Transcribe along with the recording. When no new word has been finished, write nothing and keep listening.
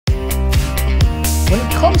When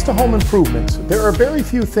it comes to home improvements, there are very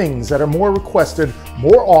few things that are more requested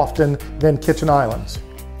more often than kitchen islands.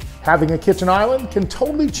 Having a kitchen island can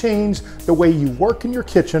totally change the way you work in your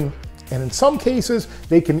kitchen, and in some cases,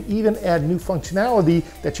 they can even add new functionality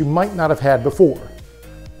that you might not have had before.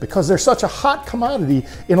 Because they're such a hot commodity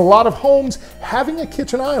in a lot of homes, having a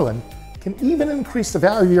kitchen island can even increase the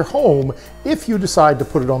value of your home if you decide to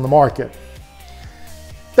put it on the market.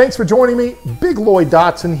 Thanks for joining me. Big Lloyd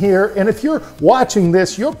Dotson here, and if you're watching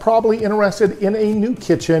this, you're probably interested in a new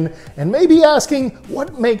kitchen and maybe asking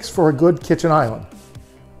what makes for a good kitchen island.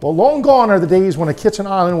 Well, long gone are the days when a kitchen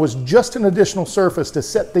island was just an additional surface to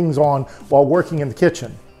set things on while working in the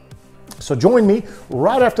kitchen. So join me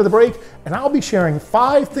right after the break, and I'll be sharing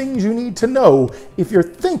 5 things you need to know if you're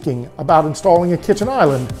thinking about installing a kitchen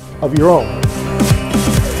island of your own.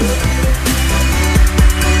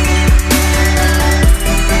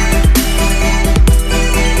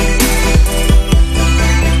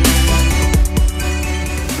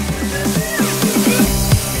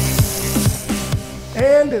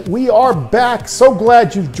 We are back. So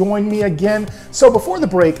glad you've joined me again. So before the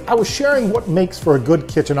break, I was sharing what makes for a good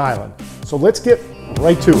kitchen island. So let's get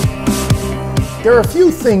right to it. There are a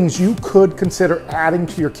few things you could consider adding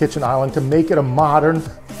to your kitchen island to make it a modern,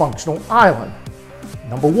 functional island.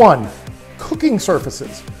 Number 1, cooking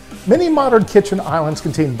surfaces. Many modern kitchen islands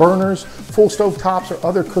contain burners, full stove tops, or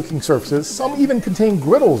other cooking surfaces. Some even contain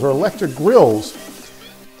griddles or electric grills.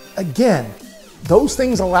 Again, those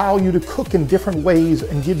things allow you to cook in different ways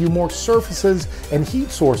and give you more surfaces and heat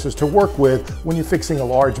sources to work with when you're fixing a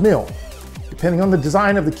large meal. Depending on the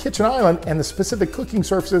design of the kitchen island and the specific cooking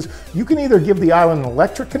surfaces, you can either give the island an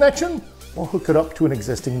electric connection or hook it up to an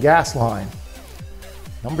existing gas line.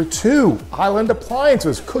 Number 2, island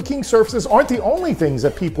appliances. Cooking surfaces aren't the only things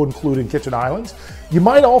that people include in kitchen islands. You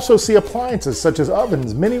might also see appliances such as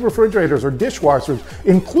ovens, mini refrigerators, or dishwashers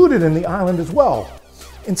included in the island as well.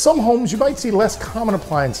 In some homes, you might see less common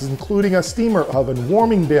appliances, including a steamer oven,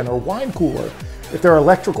 warming bin, or wine cooler. If there are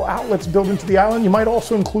electrical outlets built into the island, you might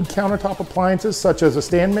also include countertop appliances such as a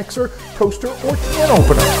stand mixer, toaster, or can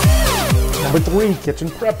opener. Number 3,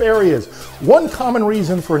 kitchen prep areas. One common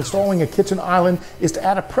reason for installing a kitchen island is to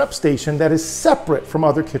add a prep station that is separate from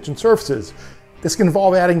other kitchen surfaces. This can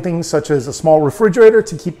involve adding things such as a small refrigerator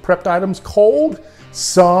to keep prepped items cold.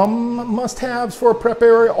 Some must-haves for a prep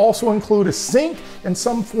area also include a sink and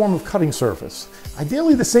some form of cutting surface.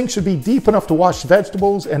 Ideally, the sink should be deep enough to wash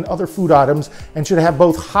vegetables and other food items and should have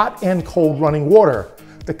both hot and cold running water.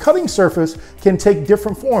 The cutting surface can take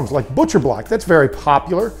different forms, like butcher block, that's very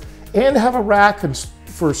popular, and have a rack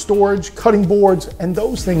for storage, cutting boards, and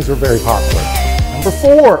those things are very popular. Number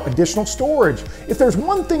 4, additional storage. If there's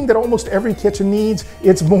one thing that almost every kitchen needs,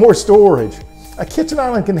 it's more storage. A kitchen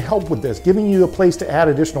island can help with this, giving you a place to add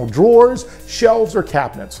additional drawers, shelves, or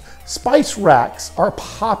cabinets. Spice racks are a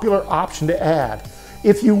popular option to add.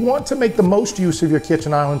 If you want to make the most use of your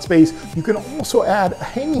kitchen island space, you can also add a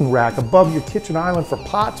hanging rack above your kitchen island for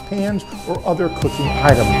pots, pans, or other cooking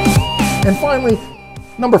items. And finally,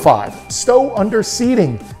 number 5, stow under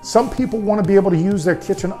seating. Some people want to be able to use their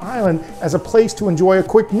kitchen island as a place to enjoy a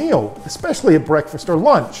quick meal, especially at breakfast or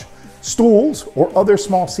lunch. Stools or other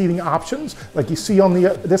small seating options, like you see on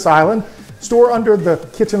this island, store under the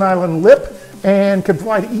kitchen island lip and can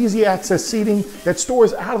provide easy access seating that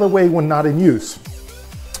stores out of the way when not in use.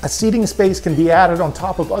 A seating space can be added on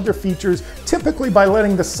top of other features, typically by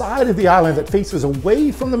letting the side of the island that faces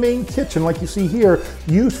away from the main kitchen, like you see here,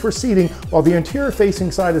 used for seating, while the interior facing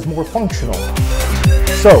side is more functional.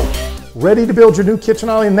 So, ready to build your new kitchen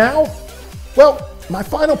island now? Well, my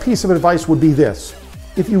final piece of advice would be this.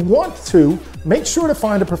 If you want to, make sure to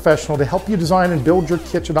find a professional to help you design and build your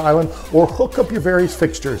kitchen island or hook up your various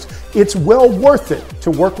fixtures. It's well worth it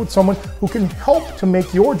to work with someone who can help to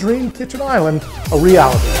make your dream kitchen island a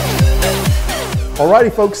reality.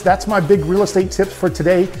 Alrighty folks, that's my big real estate tips for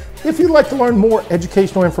today. If you'd like to learn more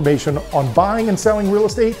educational information on buying and selling real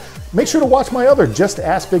estate, make sure to watch my other Just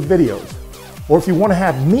Ask Big videos. Or if you want to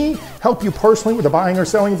have me help you personally with the buying or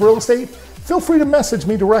selling of real estate, feel free to message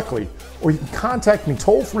me directly, or you can contact me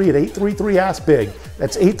toll-free at 833-ASK-BIG.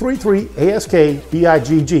 That's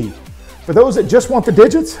 833-ASK-BIGG. For those that just want the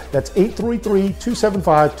digits, that's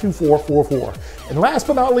 833-275-2444. And last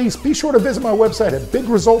but not least, be sure to visit my website at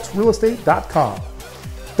bigresultsrealestate.com.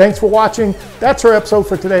 Thanks for watching. That's our episode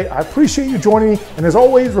for today. I appreciate you joining me. And as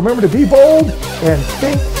always, remember to be bold and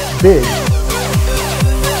think big.